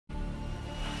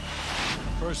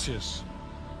Perseus.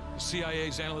 The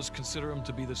CIA's analysts consider him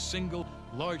to be the single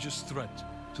largest threat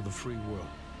to the free world.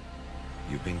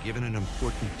 You've been given an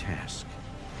important task.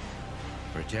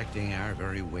 Protecting our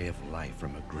very way of life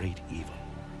from a great evil.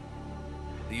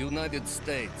 The United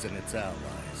States and its allies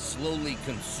slowly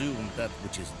consume that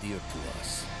which is dear to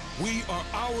us. We are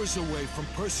hours away from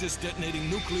Perseus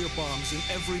detonating nuclear bombs in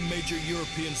every major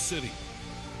European city.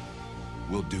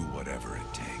 We'll do whatever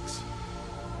it takes.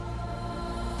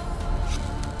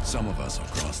 Some of us will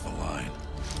cross the line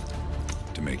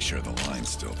to make sure the line's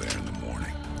still there in the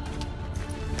morning.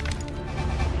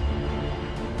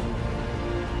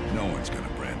 No one's gonna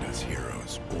brand us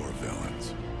heroes or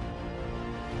villains.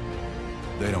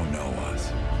 They don't know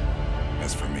us.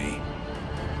 As for me,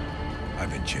 I've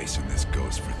been chasing this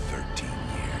ghost for 13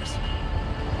 years.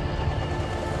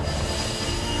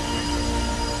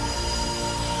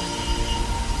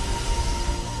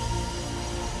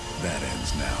 That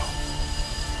ends now.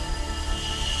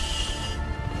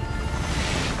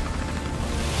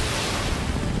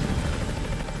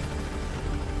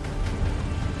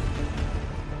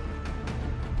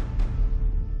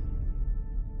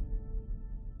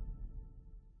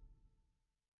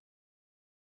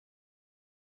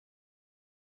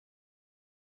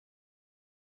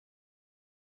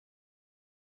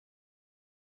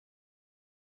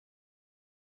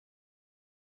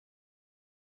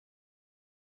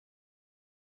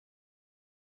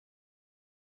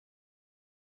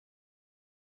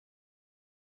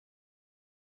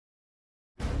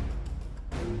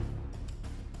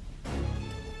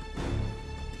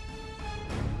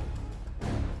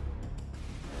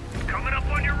 Coming up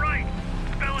on your right.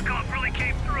 Belikov really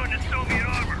came through in the Soviet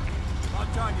armor.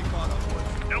 About time you caught up,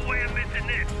 boys. No way I'm missing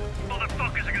this.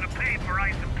 Motherfuckers are gonna pay for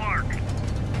Ice and Park.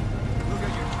 Look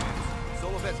at your chance.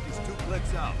 Solovetsky's 2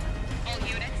 clicks out. All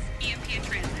units, EMP in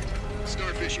transit.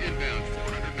 Starfish inbound,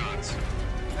 400 knots.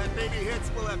 That baby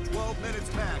hits, we'll have 12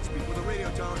 minutes max before the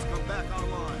radio towers come back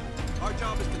online. Our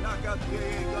job is to knock out the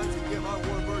AA guns and give our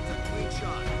warbirds a clean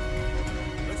shot.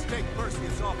 Let's take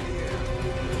Perseus off the air.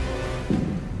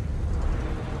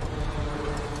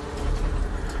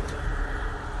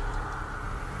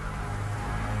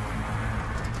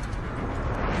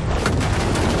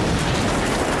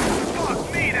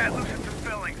 Fuck me, that loosens some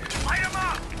fillings. Light 'em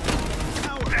up!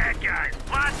 Bad guys.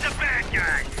 Lots of bad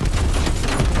guys.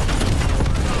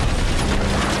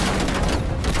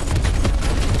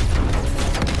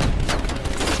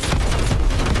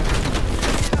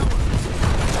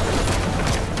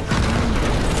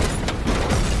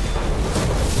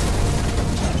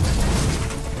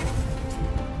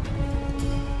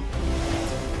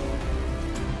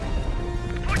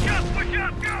 Push up,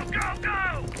 go, go, go!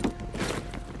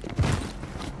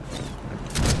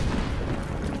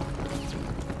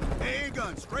 AA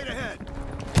gun, straight ahead.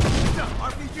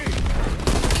 RPG.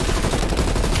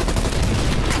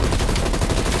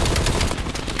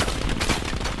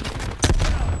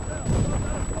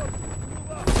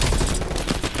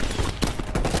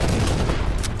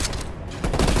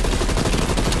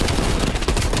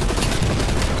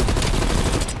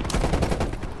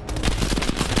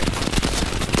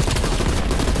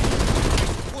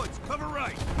 Woods, cover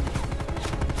right.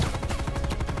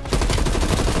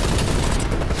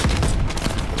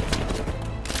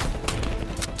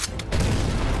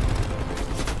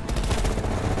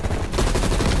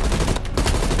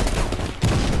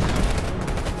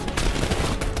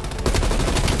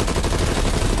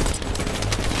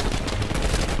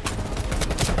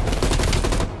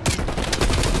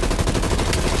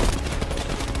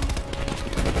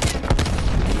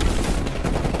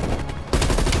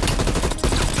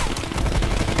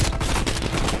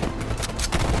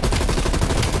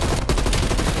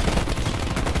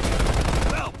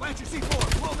 Well, plant your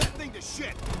C4, blow that thing to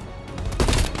shit.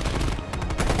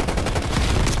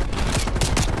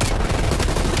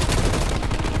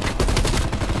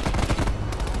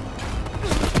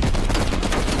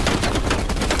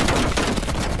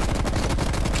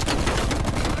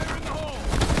 Fire in the hole.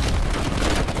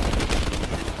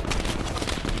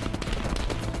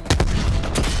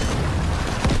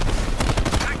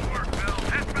 Nice work, Bill.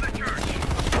 Head for the church.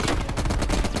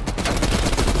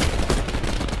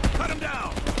 Cut him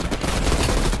down.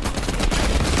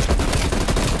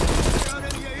 Down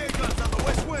any AA guns on the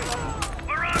west wing.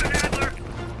 We're on it, Adler.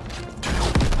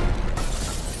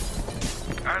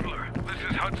 Adler, this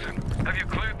is Hudson. Have you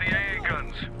cleared the AA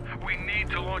guns? We need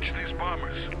to launch these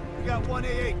bombers. We got 1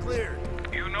 AA cleared.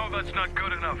 You know that's not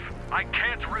good enough. I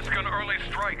can't risk an early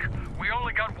strike. We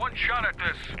only got one shot at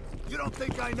this. You don't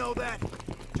think I know that?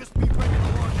 Just be ready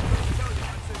to launch. Tell you,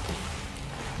 Hudson.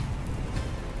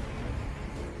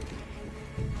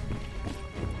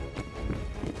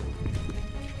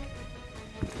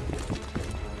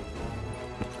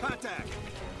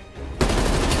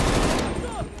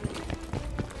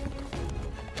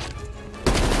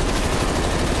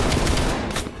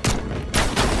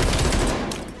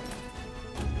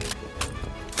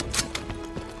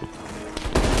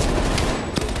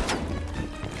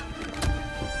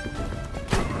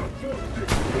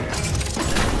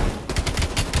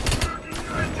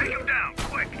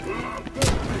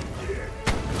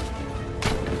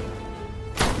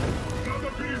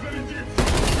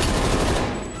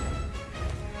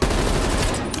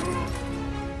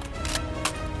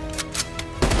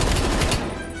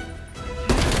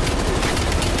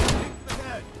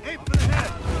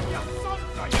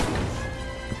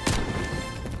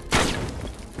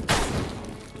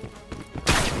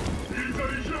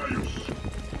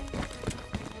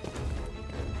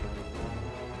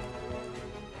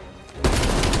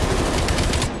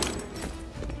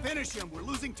 Finish him! We're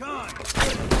losing time! We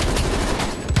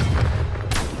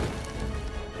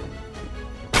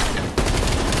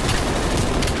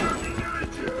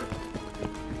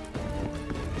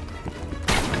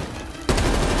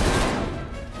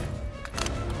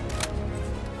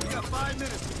got 5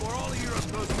 minutes before all of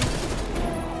Europe goes nuclear.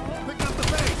 Pick up the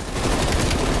pace!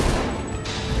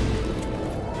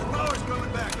 Your power's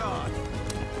coming back on.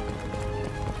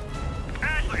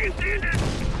 Adler, you see this?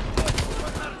 We're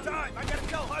running out of time. I gotta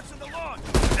tell Hudson to launch.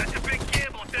 That's a big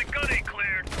gamble if that gun ain't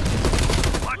cleared.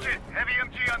 Watch it. Heavy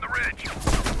MG on the ridge.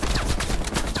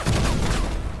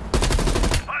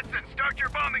 Hudson, start your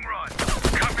bombing run.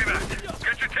 Copy that.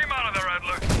 Get your team out of there,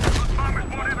 Adler. Those bombers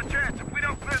won't have a chance if we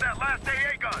don't clear that last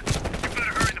AA gun. You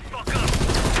better hurry the fuck up.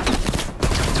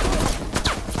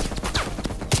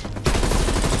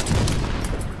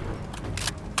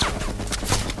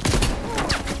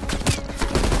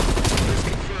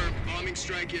 Confirmed. Bombing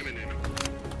strike imminent.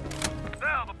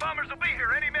 Val, the bombers will be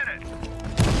here any minute.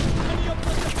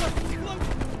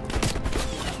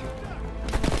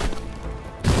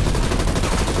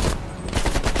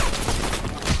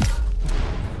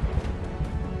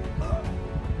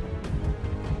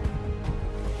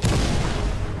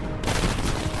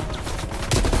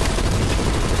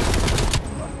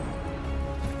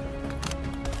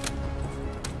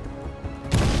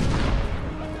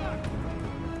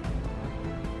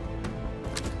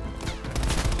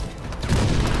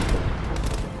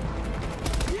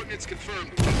 Coordinates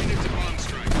confirmed. 1 minute to bomb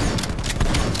strike.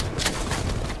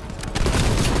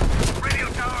 Radio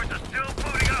towers are still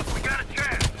booting up. We got a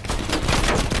chance.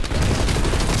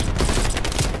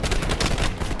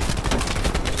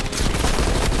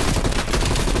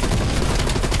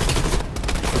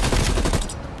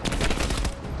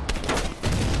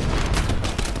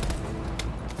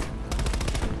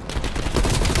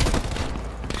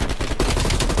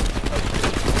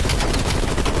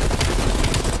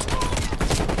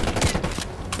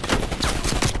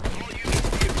 All units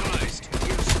be advised.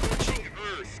 We're scorching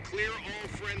Earth. Clear all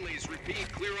friendlies.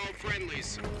 Repeat, clear all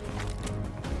friendlies.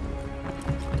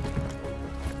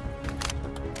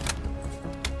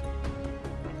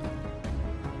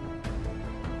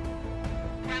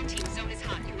 Ground team, zone is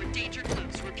hot. You are danger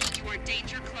close. Repeat, you are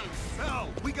danger close. Hell,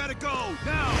 we gotta go,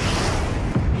 now!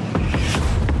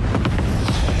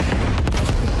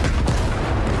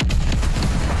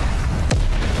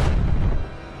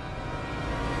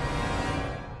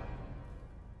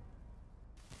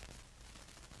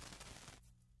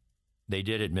 They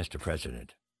did it, Mr.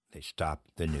 President. They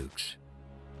stopped the nukes.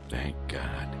 Thank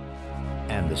God.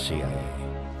 And the CIA.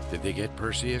 Did they get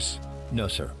Perseus? No,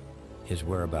 sir. His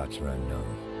whereabouts are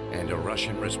unknown. And a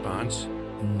Russian response?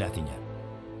 Nothing yet.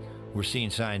 We're seeing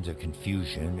signs of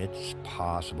confusion. It's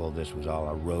possible this was all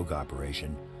a rogue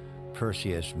operation.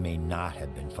 Perseus may not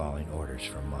have been following orders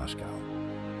from Moscow.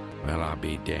 Well, I'll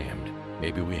be damned.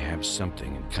 Maybe we have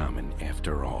something in common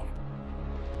after all.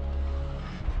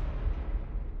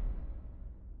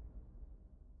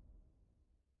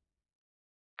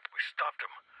 We stopped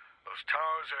them. Those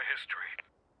towers are history.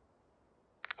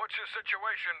 What's your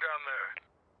situation down there?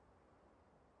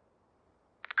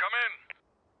 Come in.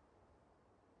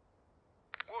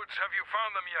 Woods, have you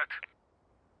found them yet?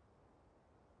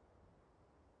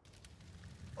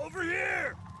 Over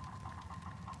here!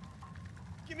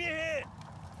 Give me a hand!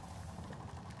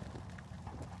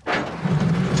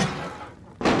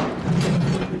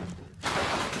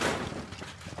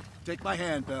 Take my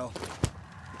hand, Bell.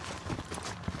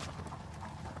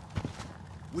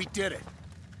 We did it.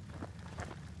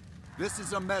 This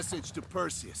is a message to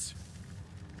Perseus,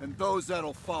 and those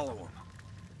that'll follow him.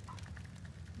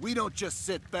 We don't just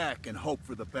sit back and hope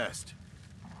for the best.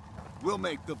 We'll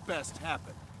make the best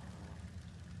happen.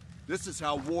 This is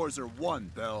how wars are won,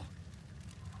 Bell.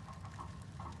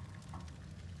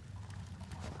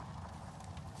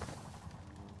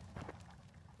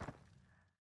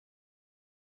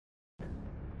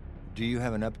 Do you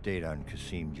have an update on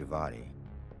Qasim Javadi?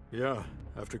 Yeah,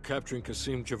 after capturing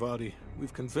Qasim Javadi,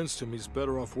 we've convinced him he's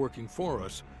better off working for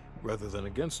us rather than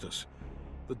against us.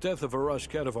 The death of Arash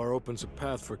Kadivar opens a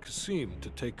path for Qasim to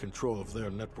take control of their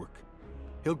network.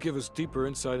 He'll give us deeper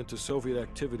insight into Soviet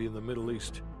activity in the Middle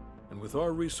East, and with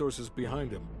our resources behind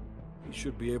him, he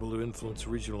should be able to influence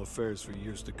regional affairs for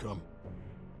years to come.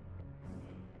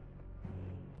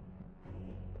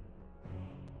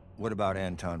 What about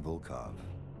Anton Volkov?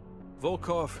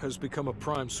 Volkov has become a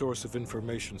prime source of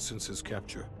information since his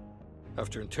capture.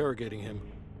 After interrogating him,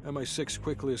 MI6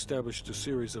 quickly established a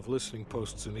series of listening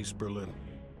posts in East Berlin.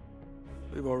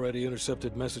 We've already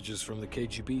intercepted messages from the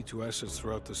KGB to assets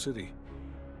throughout the city.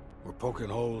 We're poking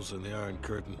holes in the Iron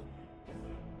Curtain.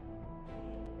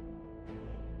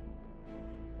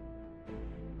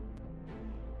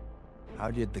 How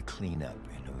did the cleanup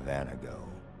in Havana go?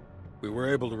 We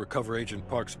were able to recover Agent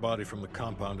Park's body from the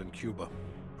compound in Cuba.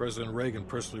 President Reagan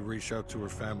personally reached out to her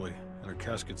family, and her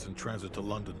casket's in transit to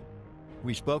London.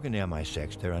 We've spoken to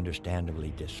MI6. They're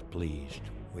understandably displeased.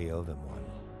 We owe them one.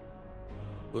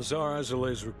 Lazar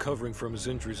Azalea is recovering from his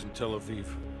injuries in Tel Aviv.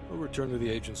 He'll return to the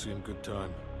agency in good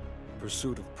time.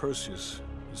 Pursuit of Perseus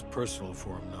is personal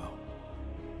for him now.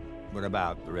 What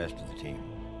about the rest of the team?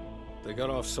 They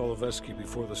got off Solovetsky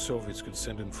before the Soviets could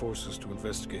send in forces to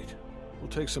investigate.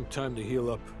 We'll take some time to heal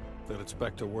up, then it's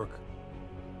back to work.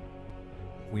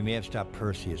 We may have stopped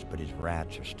Perseus, but his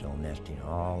rats are still nesting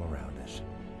all around us,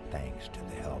 thanks to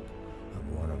the help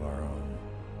of one of our own.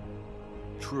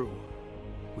 True.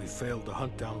 We failed to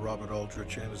hunt down Robert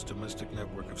Aldrich and his domestic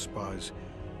network of spies.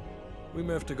 We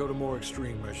may have to go to more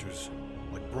extreme measures,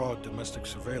 like broad domestic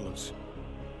surveillance,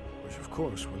 which of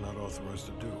course we're not authorized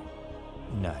to do.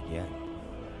 Not yet.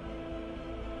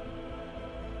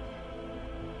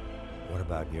 What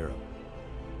about Europe?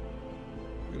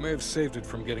 We may have saved it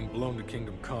from getting blown to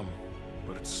Kingdom Come,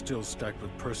 but it's still stacked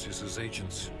with Perseus's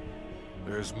agents.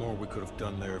 There's more we could have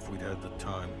done there if we'd had the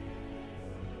time.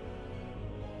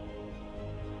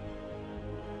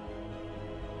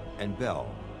 And Bell?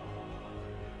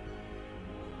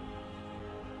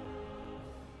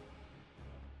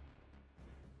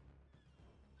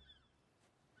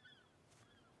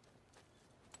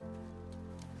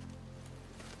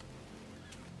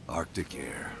 Arctic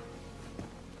air.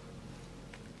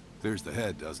 There's the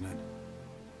head, doesn't it?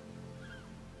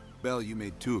 Bell, you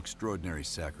made two extraordinary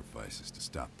sacrifices to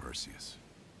stop Perseus.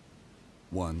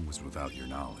 One was without your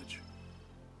knowledge.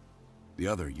 The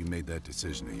other, you made that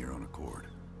decision of your own accord.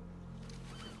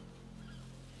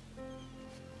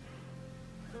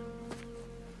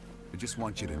 I just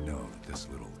want you to know that this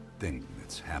little thing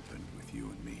that's happened with you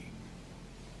and me,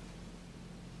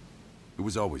 it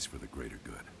was always for the greater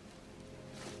good.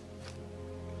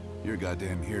 You're a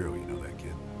goddamn hero, you know that,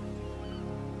 kid.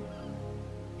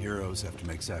 Heroes have to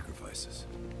make sacrifices.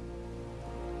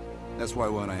 That's why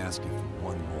when I ask you for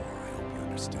one more, I hope you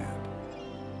understand.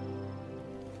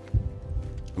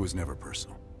 It was never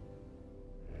personal.